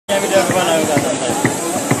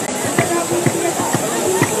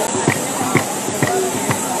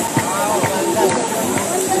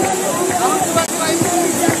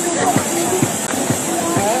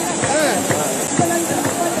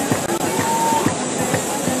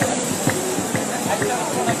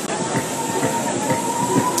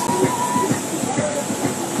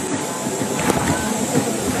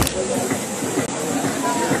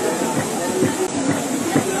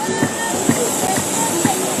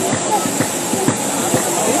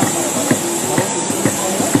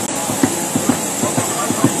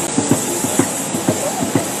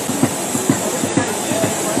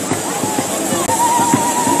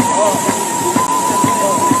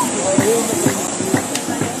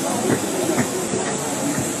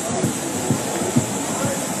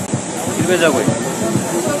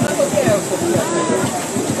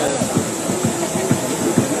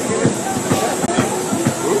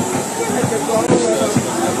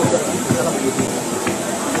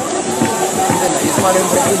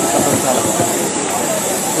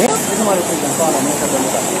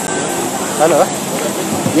Hello.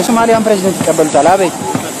 የሶማሊያን ፕሬዝዳንት ይቀበሉታል አቤት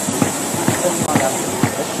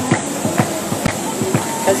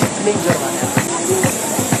ከዚህ ፕሌን ጀርባ ነው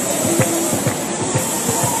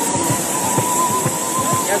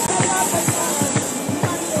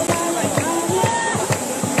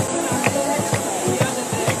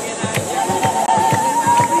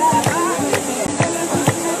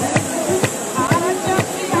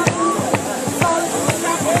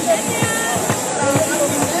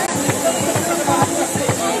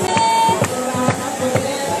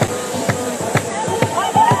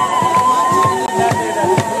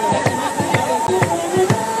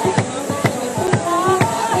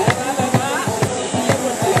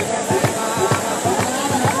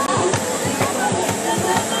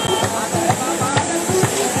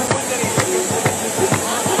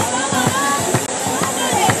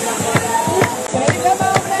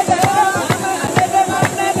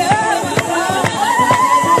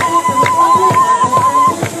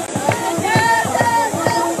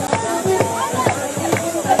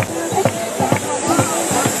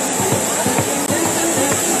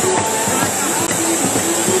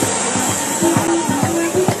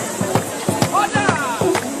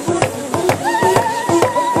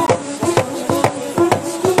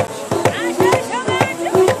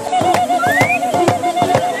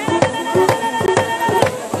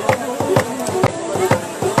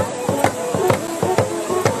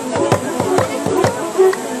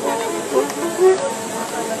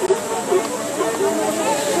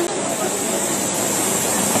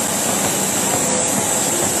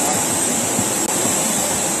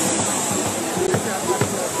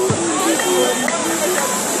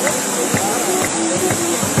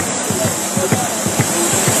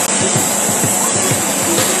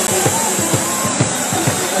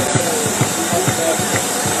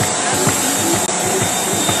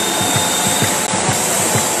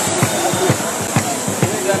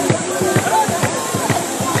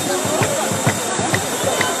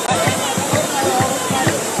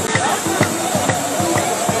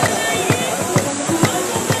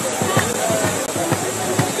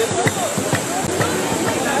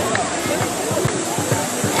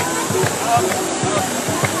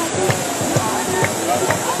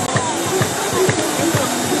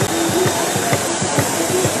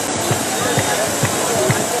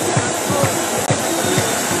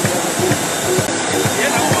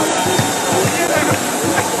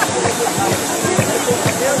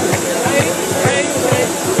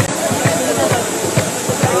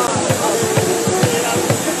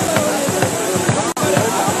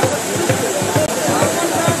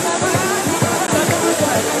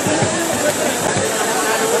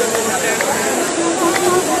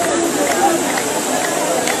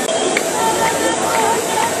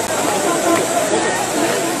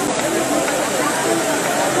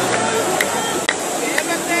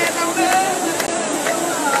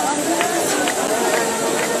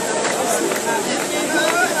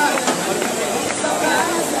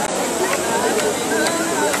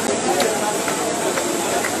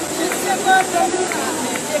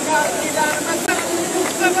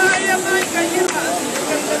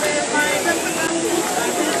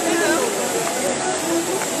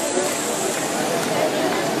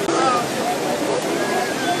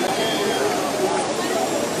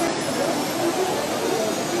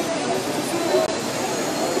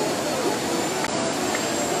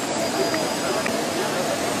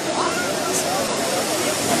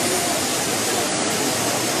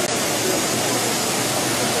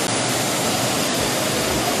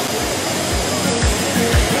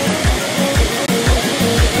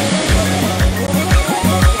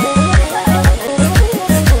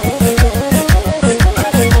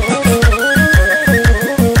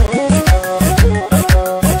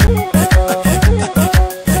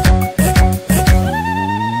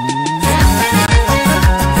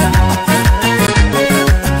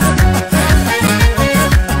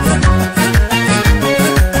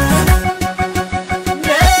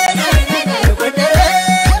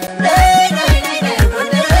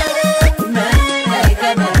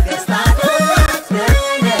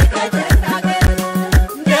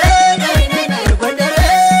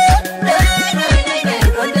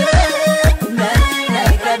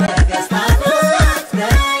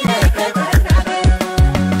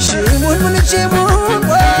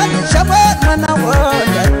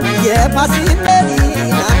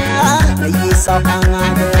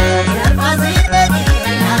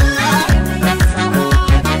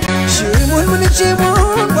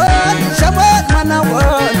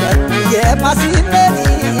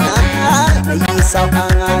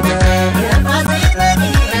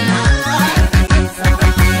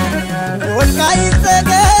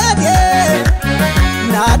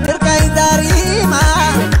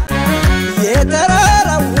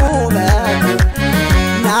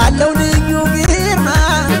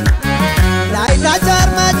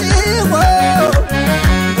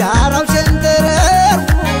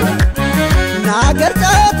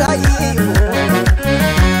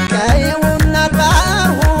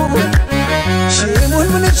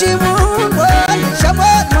بالشمون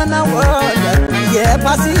والشموت مناول يا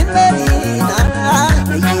فاسي مدينة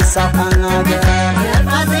يسوحنا يا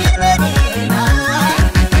فاسي مدينة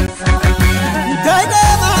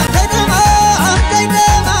تيدما تيدما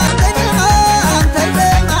تيدما تيدما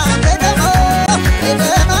تيدما تيدما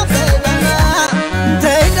تيدما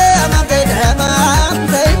تيدما تيدما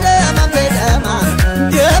تيدما تيدما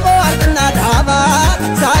يبوعنا دابا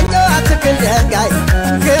سانجو أتكل دنجاي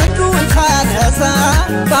كنتون خانسا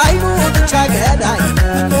بايمو تشاغداي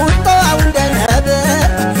وطا وندن هبه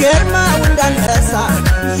جرما وندن هسا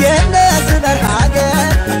ينس برهاجه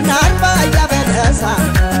ناربا يابدسا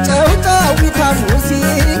ጨውታ ዊታሙሲ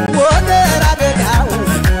ወደራ ደጋው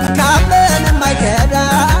ካበነ ማይከዳ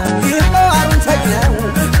ይባሩን ተገው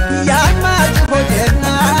ያማጭ ሆጀና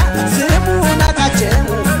ስሙና ካቸው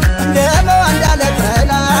ለማው እንዳለ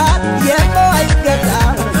ተላ የማው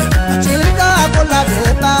አይገዳው ጭልጋ ቆላ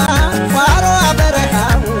ደባ ፋሮ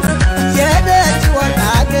አበረካው የደጅ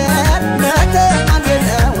ወጣገር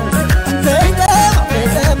ነተማንደው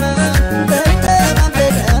ተይደማ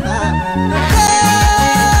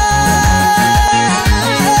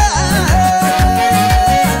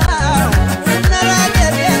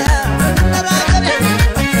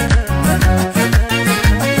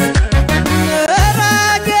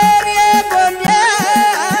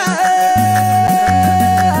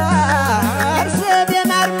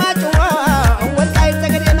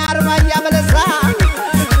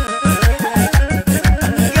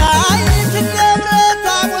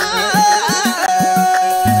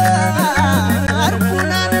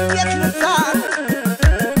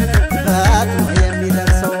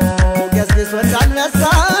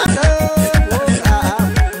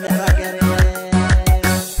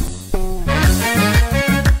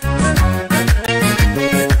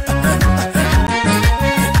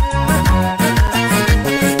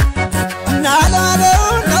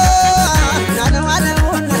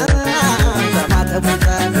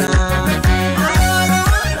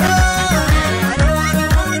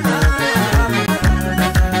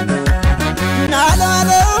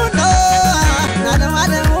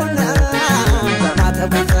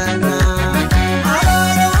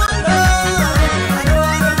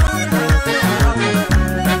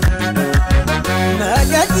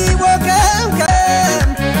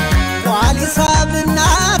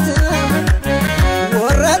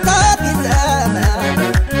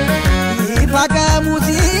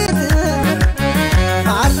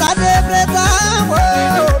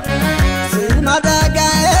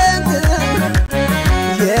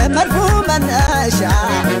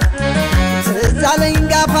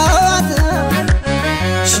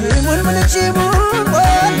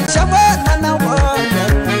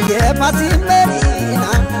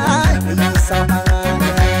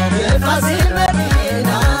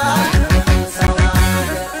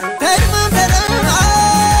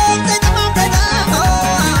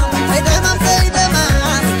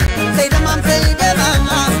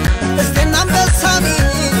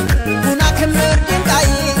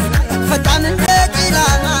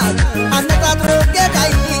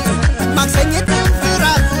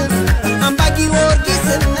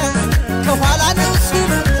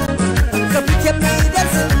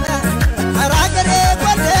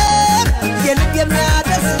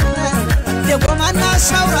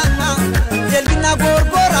ሻውራና ደልግና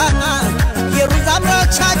ጎርጎራና የሩዛምራ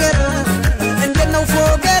ቻገር እንደነው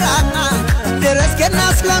ፎገራና ደረስከና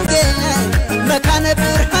ስላምገ መካነ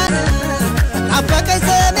ብርሃን አባቀይ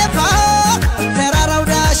ሰነፋ ተራራው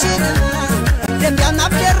ዳሽን ደምያና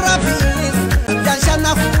በራፊ ዳንሻና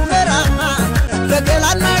ሁመራና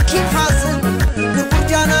በገላና ኪፋስ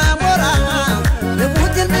ጉርጃና ሞራና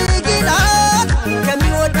ለቡድን ግላ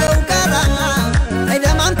ከሚወደው ጋራ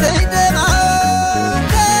አይደማም ተይደማ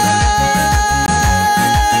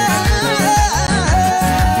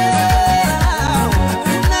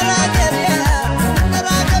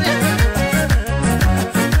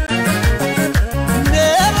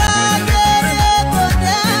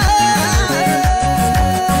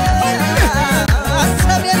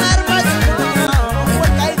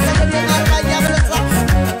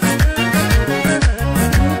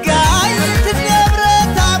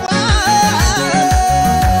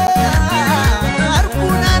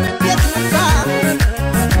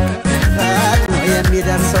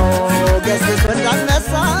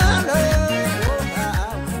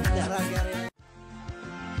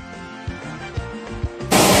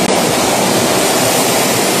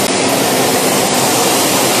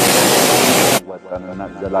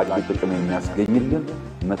ዘላቂ ጥቅም የሚያስገኝልን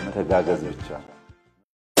መተጋገዝ ብቻ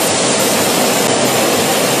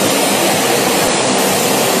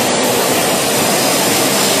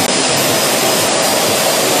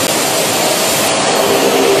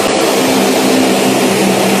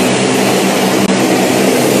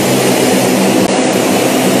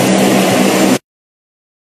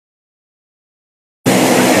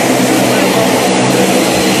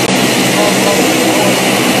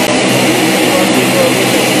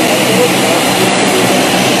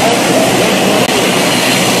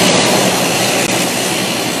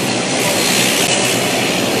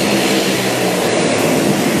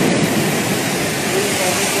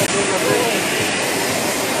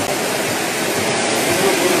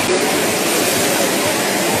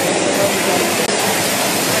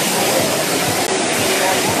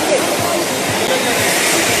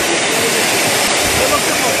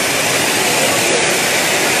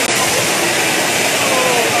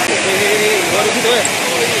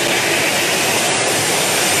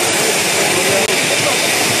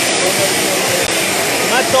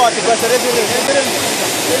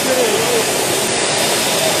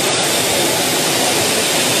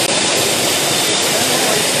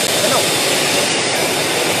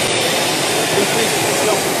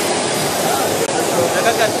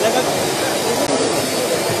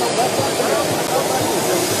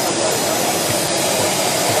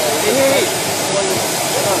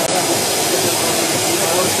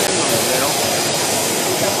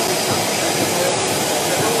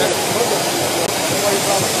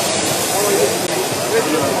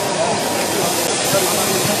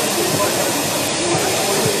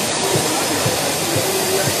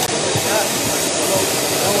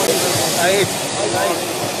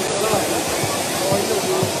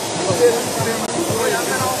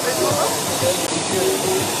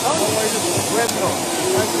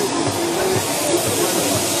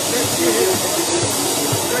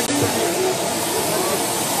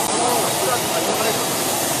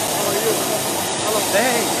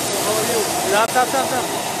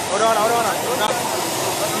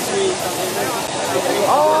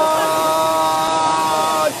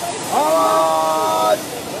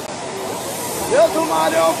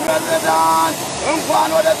የሶማሌው ፕሬዝዳንት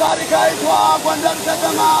እንኳን ወደ ታሪካዊቷ ጎንደር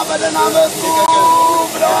ከተማ በደህና መጡ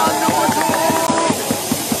ብለዋል። ንጉሡ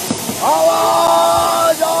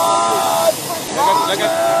አዋጅ አዋጅ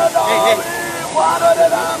እንኳን ወደ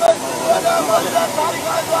ደህና መጡ ወደ ጎንደር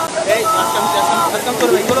ታሪካዊቷ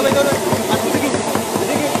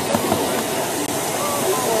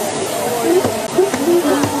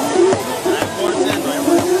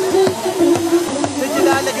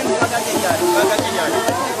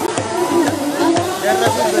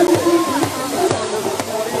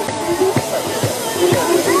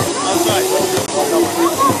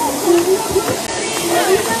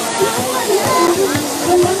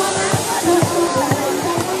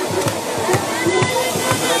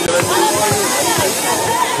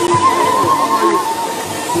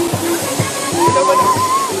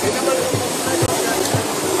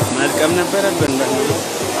መልቀም ነበረብን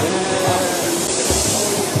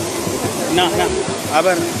ና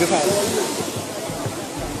አበር ግፋ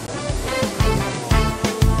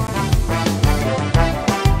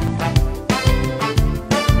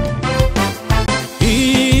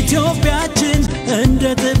ኢትዮጵያችን እንደ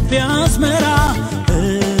ጥቢያ አዝመራ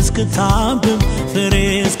እስክታብብ ፍሬ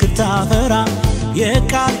እስክታፈራ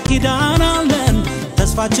የቃል ኪዳን አለን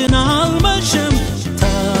ተስፋችን አልመሸም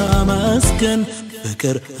ተመስገን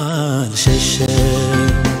ፍቅር አልሸሸም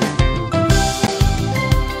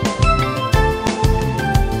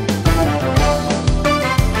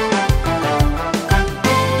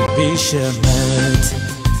ቢሸመት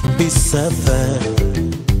ቢሰፈር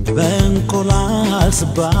በእንቁላል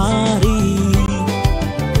ስባሪ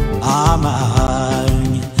አማኝ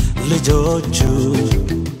ልጆቹ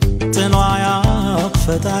ጥሎ አያውቅ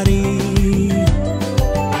ፈጣሪ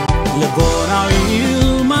ልቦናዊው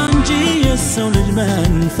ማንጂ የሰው ልጅ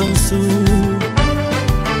መንፈሱ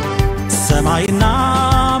ሰማይና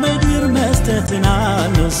ምድር መስጠትን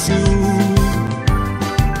አነሱ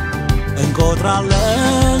እንቆጥራለን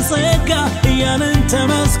ጸጋ እያልን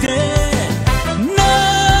ተመስገን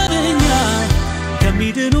ነኛ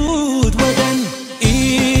ከሚድኑት ወገን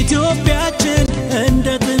ኢትዮጵያችን እንደ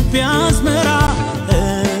ጥቢያ አዝመራ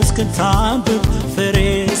እስክታብብ ፍሬ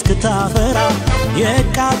እስክታፈራ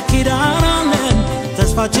የቃል ኪዳን አለን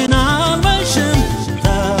ተስፋችን አልመሸም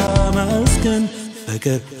ተመስገን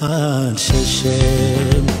ፍቅር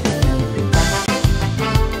አልሸሸም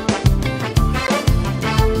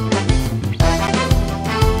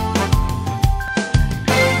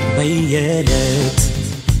በየዕለት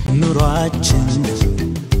ኑሯችን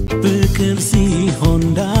ፍቅር ሲሆን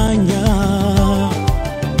ዳኛ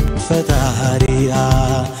ፈጣሪያ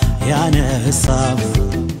ያነሳው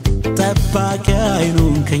ጠባቂ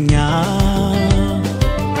አይኑን ከኛ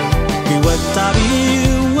ቢወጣ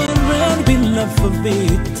ቢወረድ ቢለፍ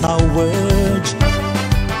ቢታወጅ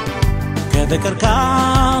ከፍቅር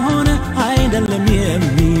ካልሆነ አይደለም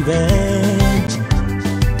የሚበጅ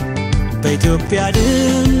በኢትዮጵያ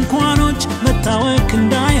ድንኳኖች መታወክ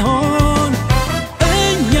እንዳይሆን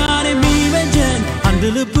እኛን የሚበጀን አንድ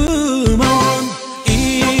ልብ መሆን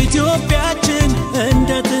ኢትዮጵያችን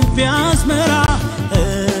እንደ ጥቢያ አዝመራ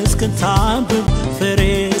እስክታብብ ፍሬ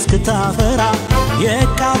እስክታፈራ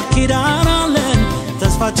የቃል ኪዳን አለን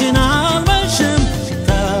ተስፋችን አልመሸም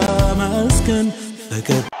ተመስገን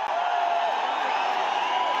ፍቅር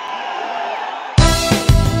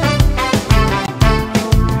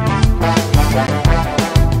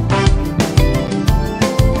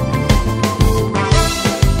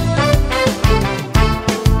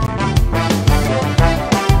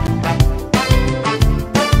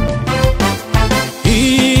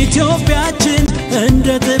እንደ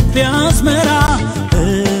ጥቢያ አዝመራ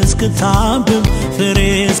እስክታብብ ፍሬ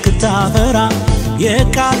እስክታፈራ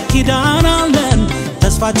የቃል ኪዳን አለን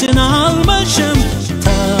ተስፋችን አልመሸም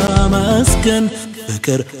ተመስገን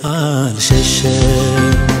ፍቅር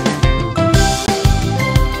አልሸሸም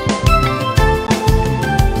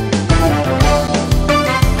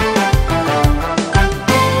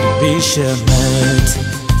ቢሸመት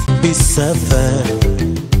ቢሰፈር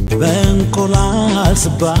በእንቁላል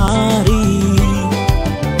ስባሪ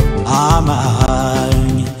አማኝ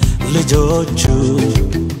ልጆቹ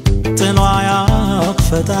ጥሎ አያውቅ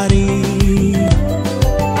ፈጣሪ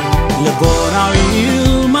ልቦናዊው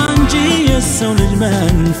ማንጂ የሰው ልጅ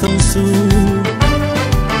መንፈሱ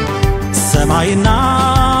ሰማይና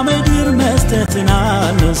ምድር መስጠትን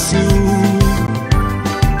አነሱ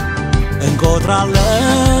እንቆጥራለን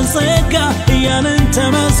ጸጋ እያልን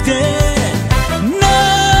ተመስገን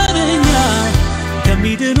ነንኛ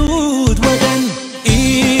ከሚድኑት ወገን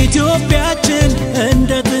ኢትዮጵያችን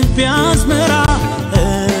እንደ ጥቢያ አዝመራ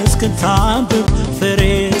እስክታብብ ፍሬ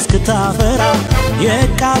እስክታፈራ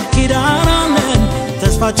የቃል ኪዳን አለን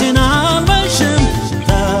ተስፋችን አልመሸም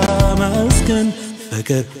ተመስገን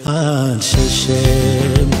ፍቅር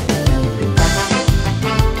አልሸሸም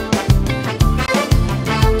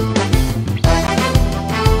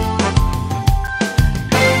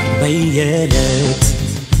በየዕለት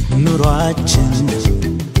ኑሯችን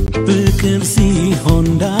ፍቅር ሲሆን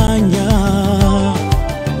ዳኛ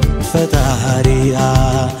ፈጣሪያ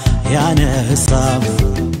ያነሳም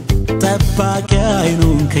ጠባቂ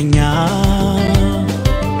አይኑን ከኛ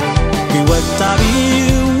ቢወጣ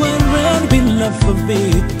ቢወረድ ቢለፍ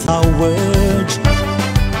ቢታወጅ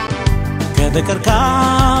ከፍቅር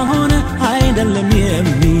ካልሆነ አይደለም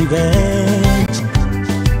የሚበጅ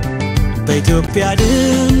በኢትዮጵያ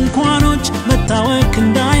ድንኳኖች መታወክ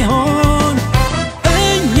እንዳይሆን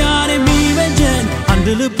እኛን የሚበጀን አንድ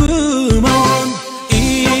ልብ መሆን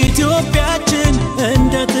ኢትዮጵያችን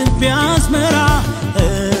እንደ ጥቢያ አዝመራ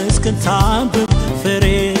እስክታብብ ፍሬ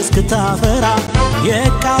እስክታፈራ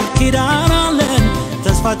የቃል ኪዳን አለን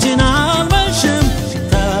ተስፋችን አልመሸም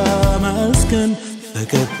ተመስገን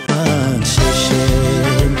ፍቅር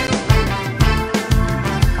አልሸሸም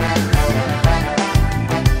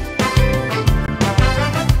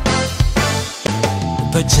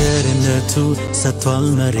በቸርነቱ ሰጥቷል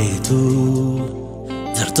መሬቱ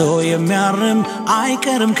ዘርቶ የሚያርም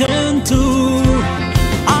አይቀርም ከንቱ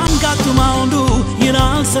አንጋቱ ማውንዱ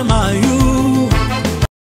ይላል ሰማዩ